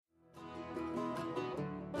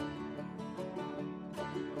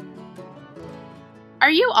Are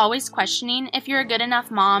you always questioning if you're a good enough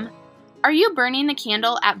mom? Are you burning the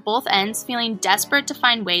candle at both ends, feeling desperate to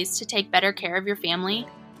find ways to take better care of your family?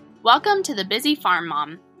 Welcome to The Busy Farm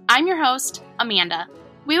Mom. I'm your host, Amanda.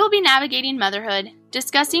 We will be navigating motherhood,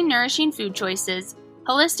 discussing nourishing food choices,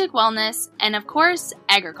 holistic wellness, and of course,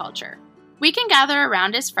 agriculture. We can gather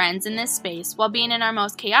around as friends in this space while being in our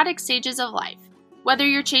most chaotic stages of life. Whether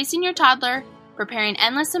you're chasing your toddler, preparing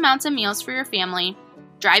endless amounts of meals for your family,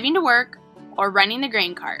 driving to work, or running the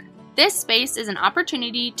grain cart, this space is an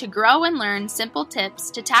opportunity to grow and learn simple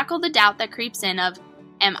tips to tackle the doubt that creeps in of,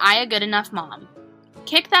 am I a good enough mom?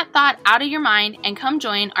 Kick that thought out of your mind and come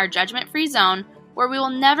join our judgment-free zone where we will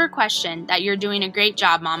never question that you're doing a great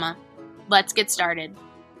job, mama. Let's get started.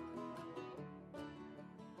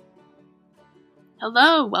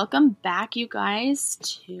 Hello, welcome back, you guys,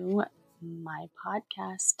 to my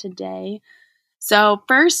podcast today. So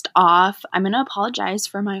first off, I'm going to apologize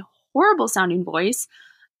for my horrible sounding voice.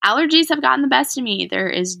 Allergies have gotten the best of me. There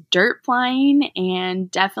is dirt flying and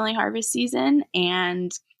definitely harvest season, and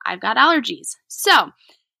I've got allergies. So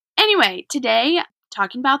anyway, today,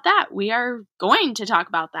 talking about that, we are going to talk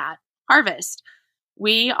about that, harvest.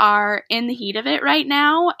 We are in the heat of it right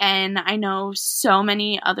now, and I know so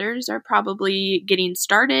many others are probably getting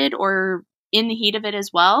started or in the heat of it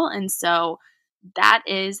as well. And so that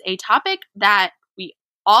is a topic that we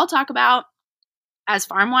all talk about as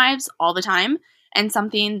farm wives all the time, and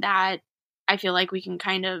something that I feel like we can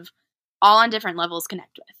kind of all on different levels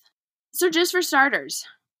connect with. So just for starters,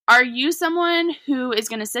 are you someone who is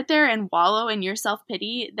going to sit there and wallow in your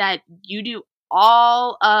self-pity that you do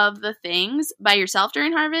all of the things by yourself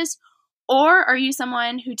during harvest? Or are you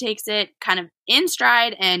someone who takes it kind of in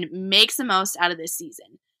stride and makes the most out of this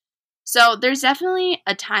season? So there's definitely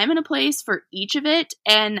a time and a place for each of it,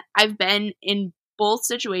 and I've been in both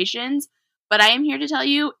situations, but I am here to tell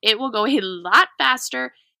you it will go a lot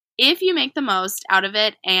faster if you make the most out of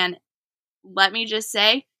it, and let me just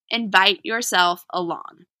say, invite yourself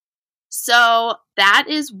along. So that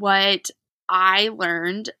is what I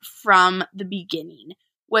learned from the beginning,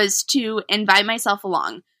 was to invite myself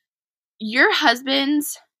along. Your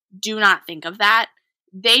husbands do not think of that.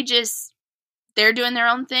 They're doing their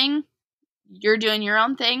own thing. You're doing your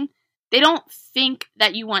own thing. They don't think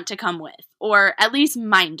that you want to come with, or at least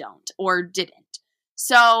mine don't, or didn't.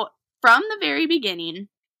 So from the very beginning,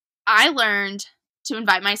 I learned to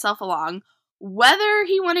invite myself along, whether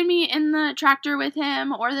he wanted me in the tractor with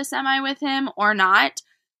him or the semi with him or not.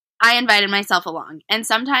 I invited myself along, and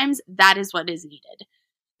sometimes that is what is needed.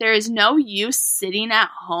 There is no use sitting at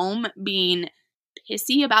home being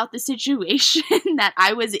pissy about the situation that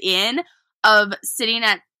I was in, of sitting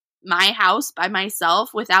at my house by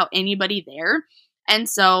myself without anybody there. And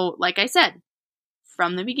so, like I said,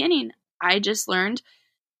 from the beginning, I just learned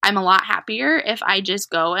I'm a lot happier if I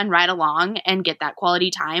just go and ride along and get that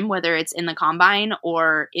quality time, whether it's in the combine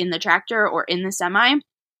or in the tractor or in the semi.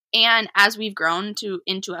 And as we've grown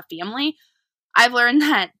into a family, I've learned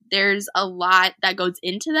that there's a lot that goes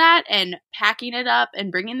into that and packing it up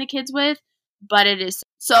and bringing the kids with, but it is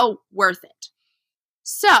so worth it.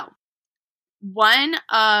 So one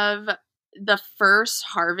of the first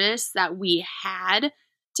harvests that we had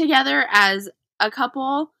together as a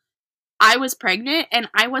couple, I was pregnant and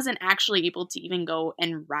I wasn't actually able to even go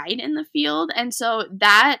and ride in the field. And so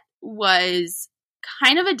that was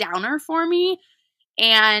kind of a downer for me.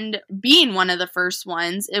 And being one of the first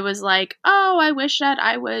ones, it was like, oh, I wish that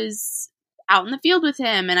I was out in the field with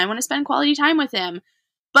him and I want to spend quality time with him.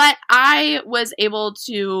 But I was able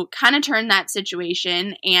to kind of turn that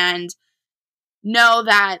situation and know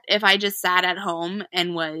that if I just sat at home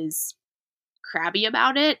and was crabby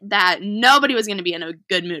about it, that nobody was going to be in a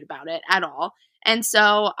good mood about it at all. And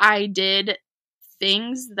so I did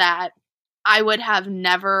things that I would have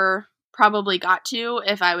never probably got to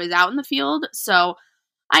if I was out in the field. So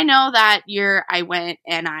I know that year I went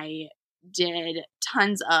and I did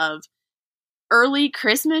tons of early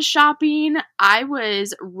Christmas shopping. I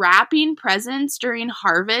was wrapping presents during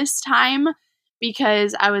harvest time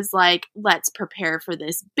because I was like, let's prepare for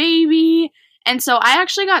this baby. And so I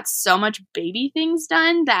actually got so much baby things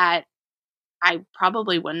done that I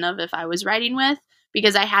probably wouldn't have if I was riding with,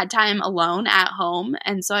 because I had time alone at home.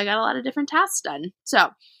 And so I got a lot of different tasks done. So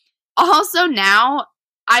also now,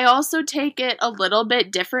 I also take it a little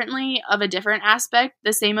bit differently, of a different aspect,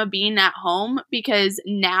 the same of being at home, because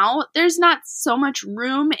now there's not so much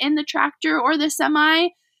room in the tractor or the semi.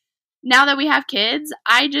 Now that we have kids,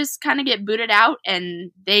 I just kind of get booted out and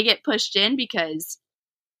they get pushed in because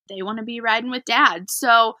they want to be riding with dad.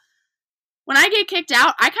 So when I get kicked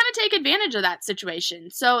out, I kind of take advantage of that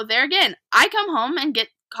situation. So there again, I come home and get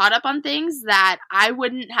caught up on things that I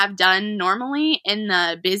wouldn't have done normally in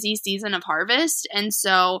the busy season of harvest. And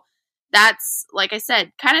so that's, like I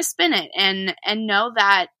said, kind of spin it and know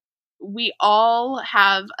that we all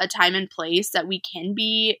have a time and place that we can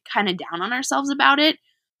be kind of down on ourselves about it,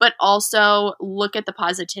 but also look at the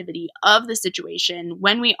positivity of the situation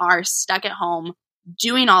when we are stuck at home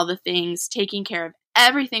doing all the things, taking care of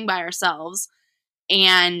everything by ourselves,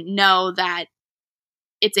 and know that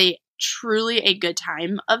it's truly a good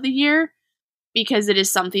time of the year because it is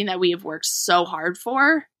something that we have worked so hard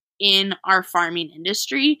for in our farming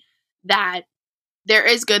industry that there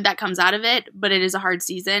is good that comes out of it, but it is a hard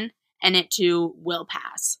season and it too will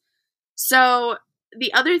pass. So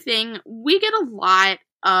the other thing, we get a lot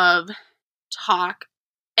of talk,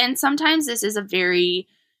 and sometimes this is a very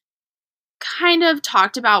kind of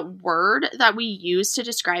talked about word that we use to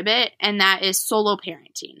describe it, and that is solo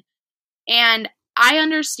parenting. And I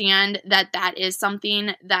understand that that is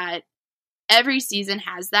something that every season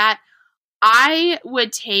has that. I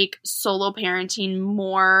would take solo parenting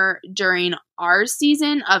more during our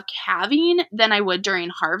season of calving than I would during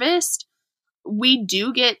harvest. We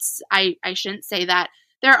do get, I shouldn't say that,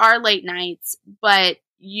 there are late nights, but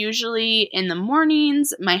usually in the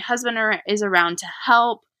mornings, my husband is around to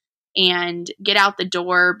help and get out the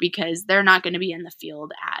door because they're not going to be in the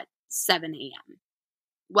field at 7 a.m.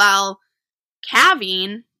 Well,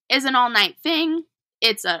 calving is an all-night thing.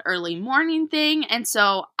 It's an early morning thing. And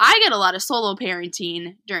so I get a lot of solo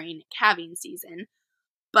parenting during calving season.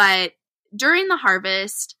 But during the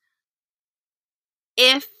harvest,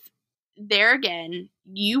 if there again,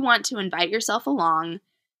 you want to invite yourself along,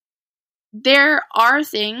 there are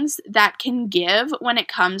things that can give when it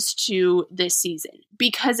comes to this season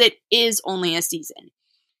because it is only a season.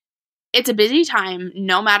 It's a busy time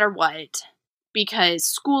no matter what because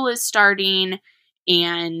school is starting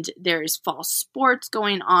and there's fall sports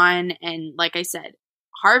going on. And like I said,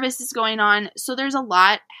 harvest is going on. So there's a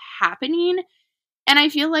lot happening. And I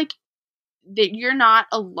feel like that you're not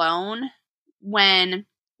alone when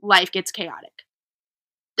life gets chaotic.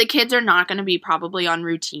 The kids are not going to be probably on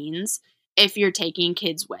routines if you're taking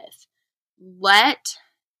kids with. Let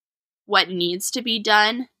what needs to be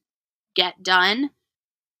done get done,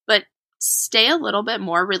 but stay a little bit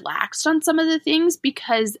more relaxed on some of the things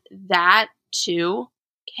because that too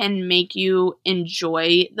can make you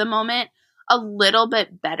enjoy the moment a little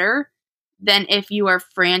bit better than if you are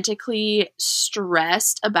frantically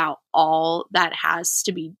stressed about all that has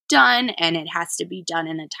to be done and it has to be done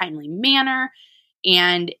in a timely manner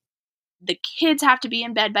and the kids have to be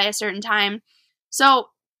in bed by a certain time. So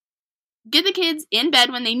get the kids in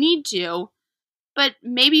bed when they need to, but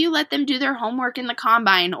maybe you let them do their homework in the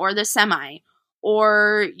combine or the semi,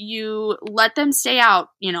 or you let them stay out,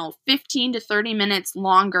 15 to 30 minutes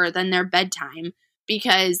longer than their bedtime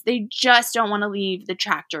because they just don't want to leave the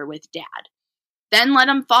tractor with dad. Then let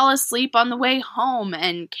them fall asleep on the way home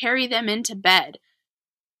and carry them into bed.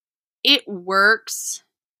 It works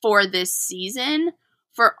for this season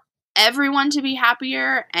for everyone to be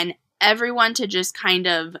happier and everyone to just kind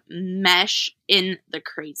of mesh in the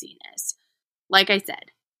craziness. Like I said,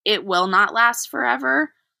 it will not last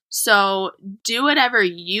forever. So do whatever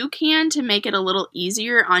you can to make it a little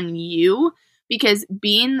easier on you because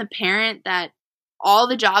being the parent that all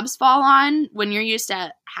the jobs fall on when you're used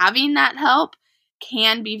to having that help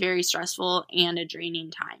can be very stressful and a draining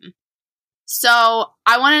time. So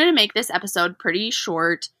I wanted to make this episode pretty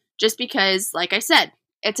short just because, like I said,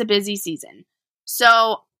 it's a busy season.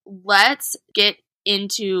 So let's get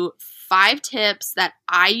into 5 tips that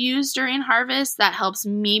I use during harvest that helps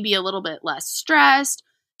me be a little bit less stressed,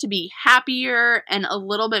 to be happier, and a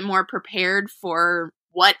little bit more prepared for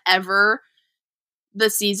whatever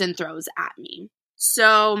the season throws at me.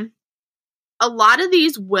 So a lot of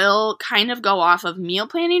these will kind of go off of meal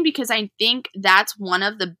planning because I think that's one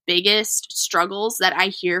of the biggest struggles that I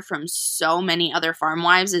hear from so many other farm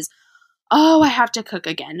wives is, oh, I have to cook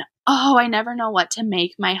again. Oh, I never know what to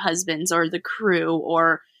make my husband's or the crew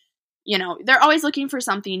or, they're always looking for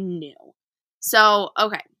something new. So,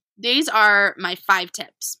 okay, these are my 5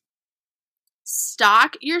 tips.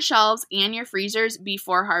 Stock your shelves and your freezers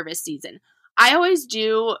before harvest season. I always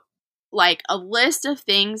do like a list of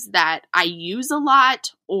things that I use a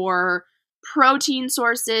lot or protein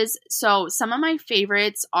sources. So some of my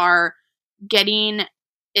favorites are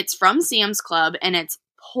it's from Sam's Club and it's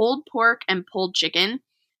pulled pork and pulled chicken.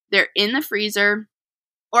 They're in the freezer,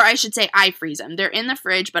 or I should say I freeze them. They're in the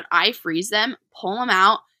fridge, but I freeze them, pull them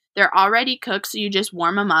out. They're already cooked, so you just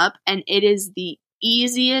warm them up, and it is the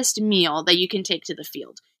easiest meal that you can take to the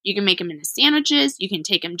field. You can make them into sandwiches. You can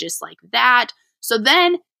take them just like that. So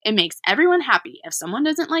then it makes everyone happy. If someone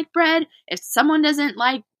doesn't like bread, if someone doesn't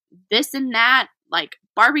like this and that, like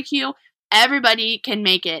barbecue, everybody can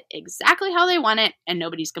make it exactly how they want it and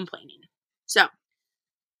nobody's complaining. So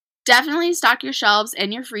definitely stock your shelves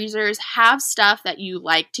and your freezers. Have stuff that you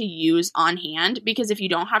like to use on hand, because if you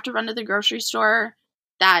don't have to run to the grocery store,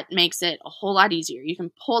 that makes it a whole lot easier. You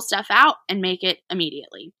can pull stuff out and make it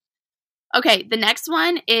immediately. Okay, the next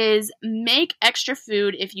one is make extra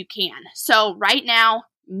food if you can. So right now,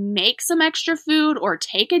 make some extra food or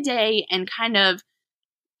take a day and kind of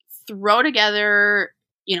throw together,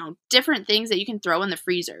 different things that you can throw in the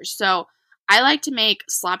freezer. So I like to make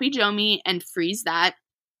sloppy joe meat and freeze that.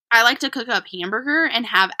 I like to cook up hamburger and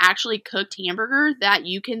have actually cooked hamburger that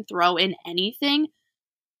you can throw in anything.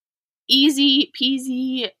 Easy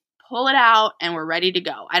peasy, pull it out, and we're ready to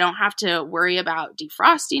go. I don't have to worry about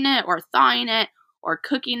defrosting it or thawing it or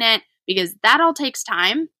cooking it, because that all takes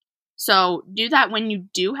time. So do that when you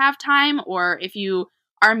do have time, or if you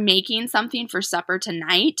are making something for supper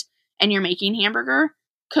tonight and you're making hamburger,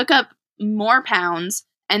 cook up more pounds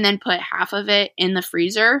and then put half of it in the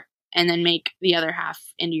freezer and then make the other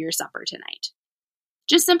half into your supper tonight.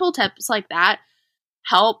 Just simple tips like that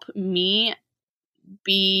help me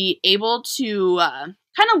be able to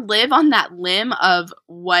kind of live on that limb of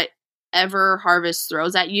whatever harvest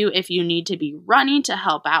throws at you. If you need to be running to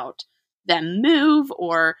help out them move,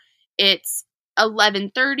 or it's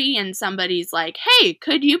 11:30 and somebody's like, hey,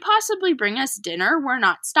 could you possibly bring us dinner? We're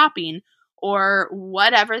not stopping, or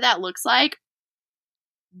whatever that looks like,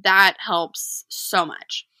 that helps so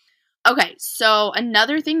much. Okay, so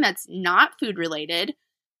another thing that's not food related,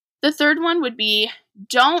 the third one would be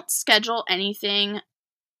don't schedule anything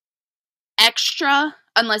extra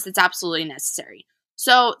unless it's absolutely necessary.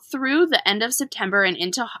 So through the end of September and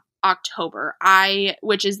into October,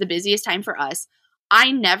 which is the busiest time for us,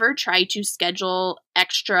 I never try to schedule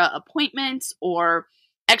extra appointments or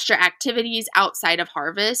extra activities outside of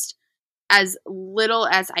harvest, as little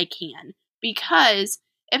as I can. Because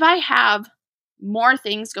if I have more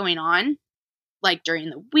things going on, like during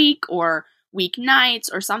the week or weeknights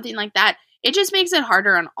or something like that, it just makes it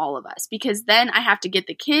harder on all of us, because then I have to get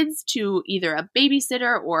the kids to either a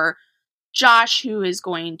babysitter or Josh, who is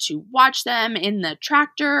going to watch them in the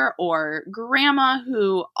tractor, or grandma,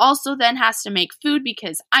 who also then has to make food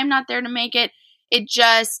because I'm not there to make it.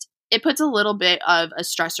 It puts a little bit of a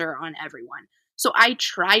stressor on everyone. So I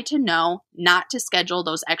try to know not to schedule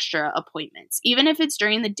those extra appointments. Even if it's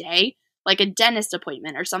during the day, like a dentist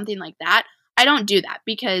appointment or something like that, I don't do that,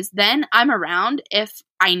 because then I'm around if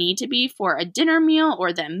I need to be for a dinner meal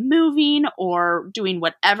or them moving or doing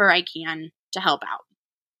whatever I can to help out.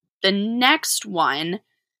 The next one,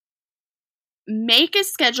 make a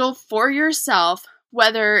schedule for yourself,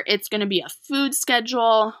 whether it's going to be a food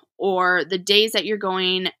schedule or the days that you're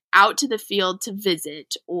going out to the field to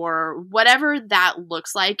visit, or whatever that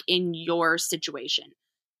looks like in your situation.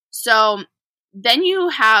 So then you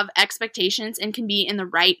have expectations and can be in the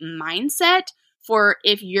right mindset for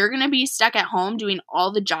if you're going to be stuck at home doing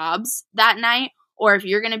all the jobs that night, or if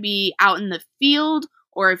you're going to be out in the field,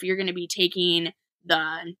 or if you're going to be taking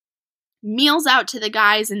the meals out to the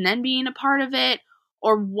guys and then being a part of it,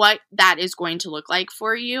 or what that is going to look like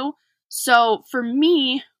for you. So for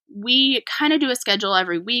me, we kind of do a schedule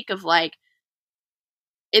every week of like,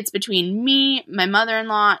 it's between me, my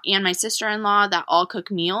mother-in-law, and my sister-in-law that all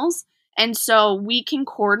cook meals. And so we can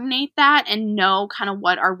coordinate that and know kind of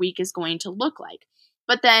what our week is going to look like.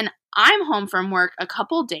 But then I'm home from work a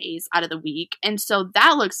couple days out of the week. And so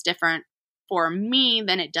that looks different for me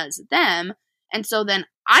than it does them. And so then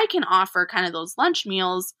I can offer kind of those lunch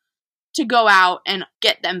meals to go out and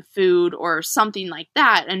get them food or something like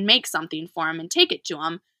that and make something for them and take it to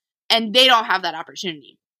them. And they don't have that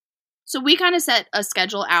opportunity. So we kind of set a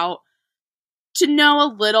schedule out to know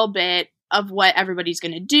a little bit of what everybody's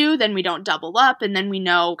going to do. Then we don't double up, and then we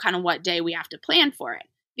know kind of what day we have to plan for it.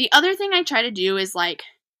 The other thing I try to do is like,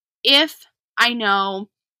 if I know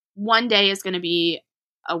one day is going to be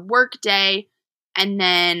a work day, and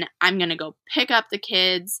then I'm going to go pick up the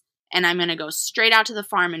kids and I'm going to go straight out to the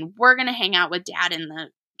farm and we're going to hang out with dad in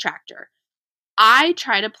the tractor. I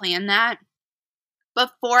try to plan that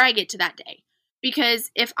before I get to that day, because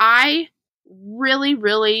if I really,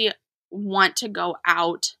 really want to go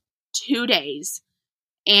out 2 days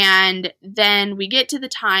and then we get to the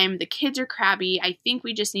time, the kids are crabby, I think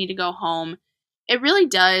we just need to go home, it really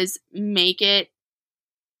does make it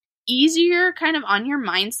easier kind of on your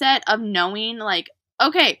mindset of knowing like,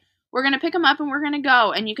 okay, we're going to pick them up and we're going to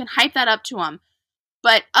go, and you can hype that up to them.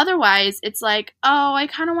 But otherwise, it's like, oh, I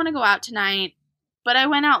kind of want to go out tonight. but I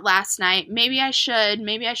went out last night. Maybe I should,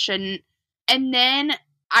 maybe I shouldn't. And then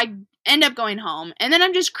I end up going home. And then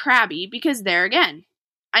I'm just crabby because there again,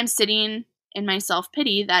 I'm sitting in my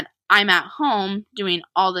self-pity that I'm at home doing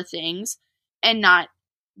all the things and not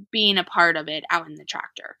being a part of it out in the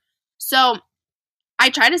tractor. So I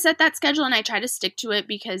try to set that schedule and I try to stick to it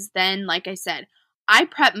because then, like I said, I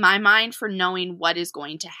prep my mind for knowing what is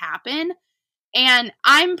going to happen. And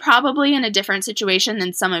I'm probably in a different situation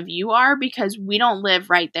than some of you are because we don't live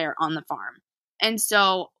right there on the farm. And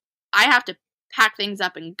so I have to pack things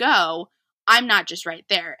up and go. I'm not just right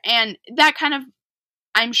there. And that kind of,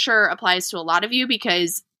 I'm sure, applies to a lot of you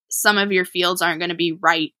because some of your fields aren't going to be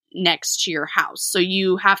right next to your house. So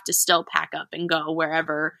you have to still pack up and go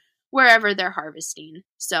wherever they're harvesting.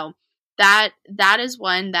 So that is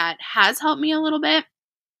one that has helped me a little bit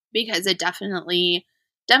because it definitely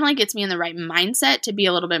gets me in the right mindset to be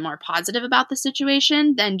a little bit more positive about the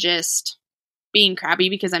situation than just being crabby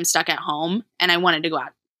because I'm stuck at home and I wanted to go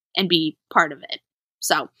out and be part of it.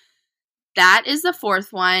 So that is the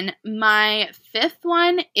fourth one. My fifth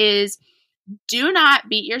one is do not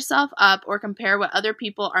beat yourself up or compare what other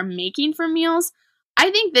people are making for meals. I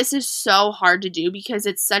think this is so hard to do because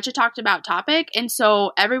it's such a talked about topic. And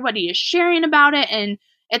so everybody is sharing about it. And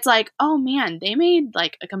it's like, oh man, they made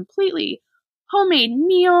like a completely homemade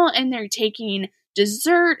meal and they're taking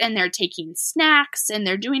dessert and they're taking snacks and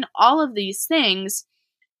they're doing all of these things.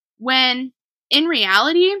 When in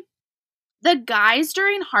reality, the guys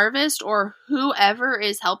during harvest or whoever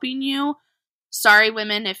is helping you, sorry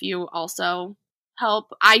women if you also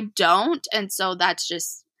help, I don't. And so that's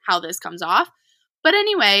just how this comes off. But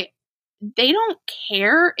anyway, they don't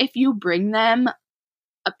care if you bring them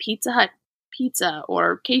a Pizza Hut pizza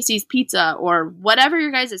or Casey's pizza or whatever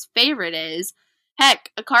your guys' favorite is.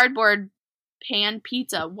 Heck, a cardboard pan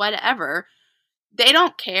pizza, whatever. They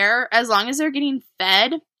don't care as long as they're getting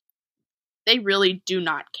fed. They really do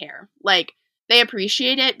not care. Like, they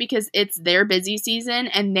appreciate it because it's their busy season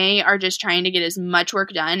and they are just trying to get as much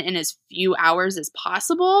work done in as few hours as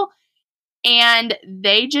possible. And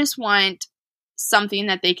they just want something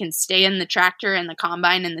that they can stay in the tractor and the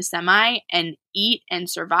combine and the semi and eat and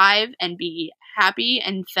survive and be happy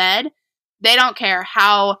and fed. They don't care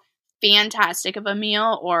how fantastic of a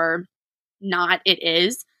meal or not it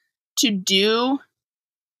is. To do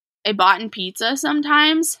a bought-in pizza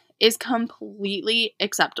sometimes is completely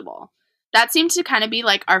acceptable. That seems to kind of be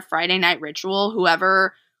like our Friday night ritual.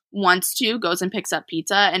 Whoever wants to goes and picks up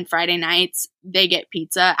pizza, and Friday nights they get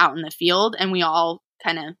pizza out in the field and we all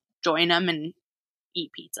kind of join them and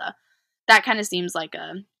eat pizza. That kind of seems like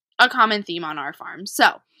a common theme on our farm.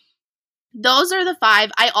 So those are the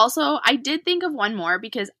 5. I did think of one more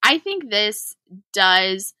because I think this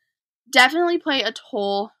does definitely play a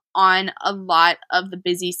toll on a lot of the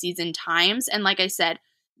busy season times. And like I said,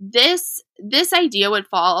 this idea would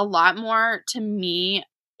fall a lot more to me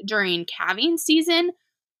during calving season,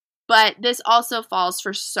 but this also falls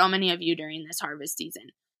for so many of you during this harvest season.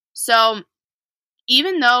 So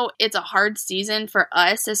even though it's a hard season for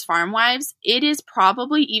us as farm wives, it is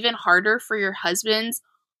probably even harder for your husbands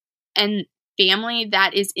and family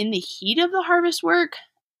that is in the heat of the harvest work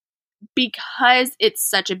because it's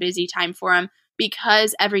such a busy time for them,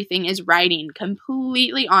 because everything is riding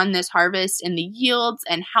completely on this harvest and the yields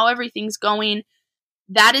and how everything's going.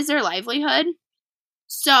 That is their livelihood.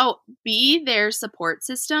 So be their support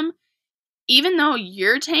system. Even though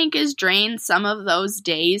your tank is drained some of those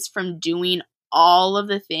days from doing all of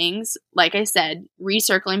the things, like I said,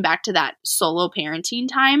 recircling back to that solo parenting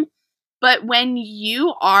time. But when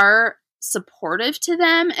you are supportive to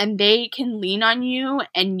them and they can lean on you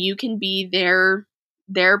and you can be their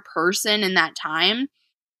person in that time,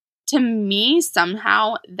 to me,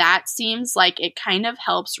 somehow that seems like it kind of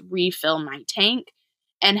helps refill my tank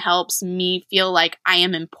and helps me feel like I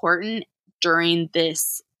am important during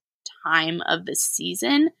this time of the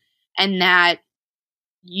season and that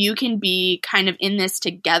you can be kind of in this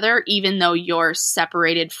together even though you're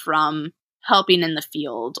separated from helping in the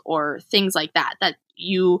field or things like that, that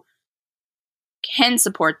you can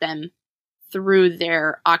support them through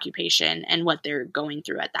their occupation and what they're going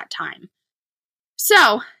through at that time.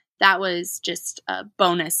 So that was just a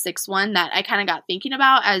bonus 6-1 that I kind of got thinking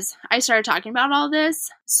about as I started talking about all this.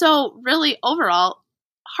 So really, overall,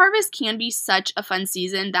 harvest can be such a fun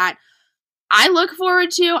season that I look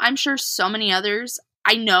forward to. I'm sure so many others.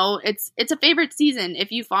 I know it's a favorite season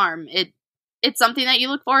if you farm. It's something that you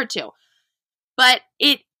look forward to. But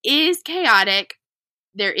it is chaotic.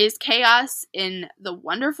 There is chaos in the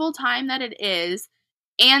wonderful time that it is,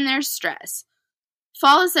 and there's stress.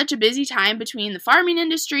 fall is such a busy time between the farming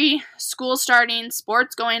industry, school starting,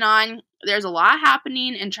 sports going on. There's a lot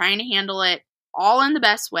happening, and trying to handle it all in the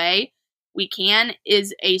best way we can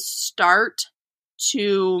is a start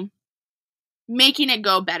to making it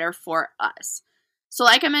go better for us. So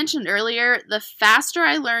like I mentioned earlier, the faster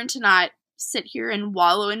I learn to not sit here and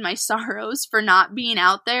wallow in my sorrows for not being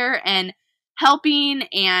out there and helping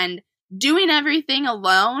and doing everything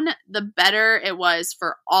alone, the better it was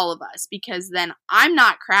for all of us, because then I'm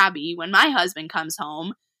not crabby when my husband comes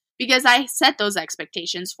home because I set those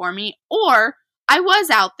expectations for me, or I was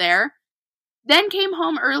out there, then came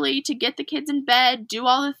home early to get the kids in bed, do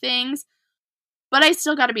all the things, but I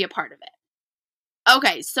still got to be a part of it.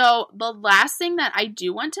 Okay, so the last thing that I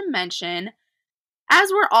do want to mention,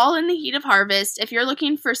 as we're all in the heat of harvest, if you're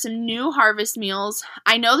looking for some new harvest meals,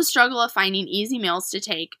 I know the struggle of finding easy meals to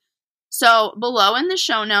take. So below in the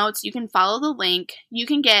show notes, you can follow the link. You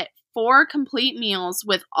can get 4 complete meals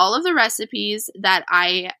with all of the recipes that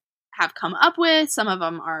I have come up with. Some of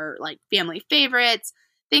them are like family favorites,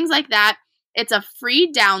 things like that. It's a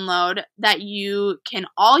free download that you can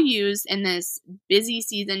all use in this busy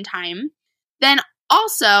season time. Then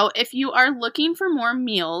also, if you are looking for more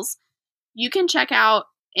meals, you can check out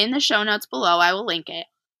in the show notes below, I will link it,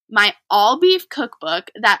 my all beef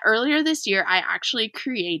cookbook that earlier this year I actually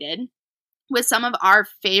created with some of our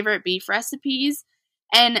favorite beef recipes.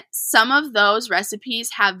 And some of those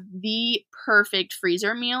recipes have the perfect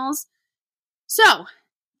freezer meals. So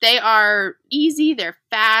they are easy, they're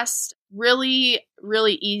fast, really,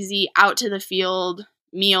 really easy out to the field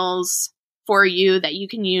meals for you that you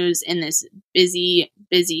can use in this busy,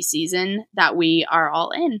 busy season that we are all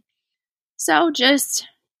in. So just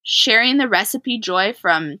sharing the recipe joy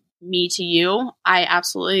from me to you. I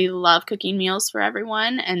absolutely love cooking meals for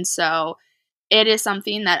everyone, and so it is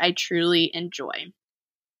something that I truly enjoy.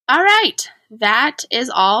 All right, that is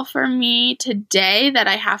all for me today that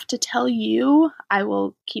I have to tell you. I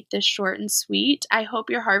will keep this short and sweet. I hope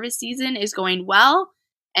your harvest season is going well,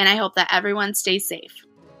 and I hope that everyone stays safe.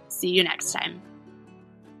 See you next time.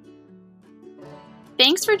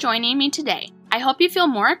 Thanks for joining me today. I hope you feel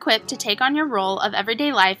more equipped to take on your role of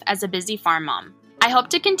everyday life as a busy farm mom. I hope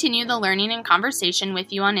to continue the learning and conversation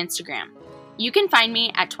with you on Instagram. You can find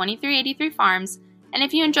me at 2383 Farms, and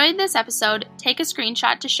if you enjoyed this episode, take a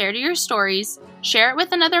screenshot to share to your stories, share it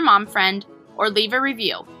with another mom friend, or leave a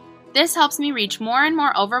review. This helps me reach more and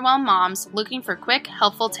more overwhelmed moms looking for quick,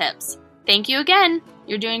 helpful tips. Thank you again.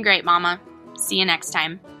 You're doing great, Mama. See you next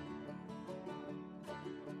time.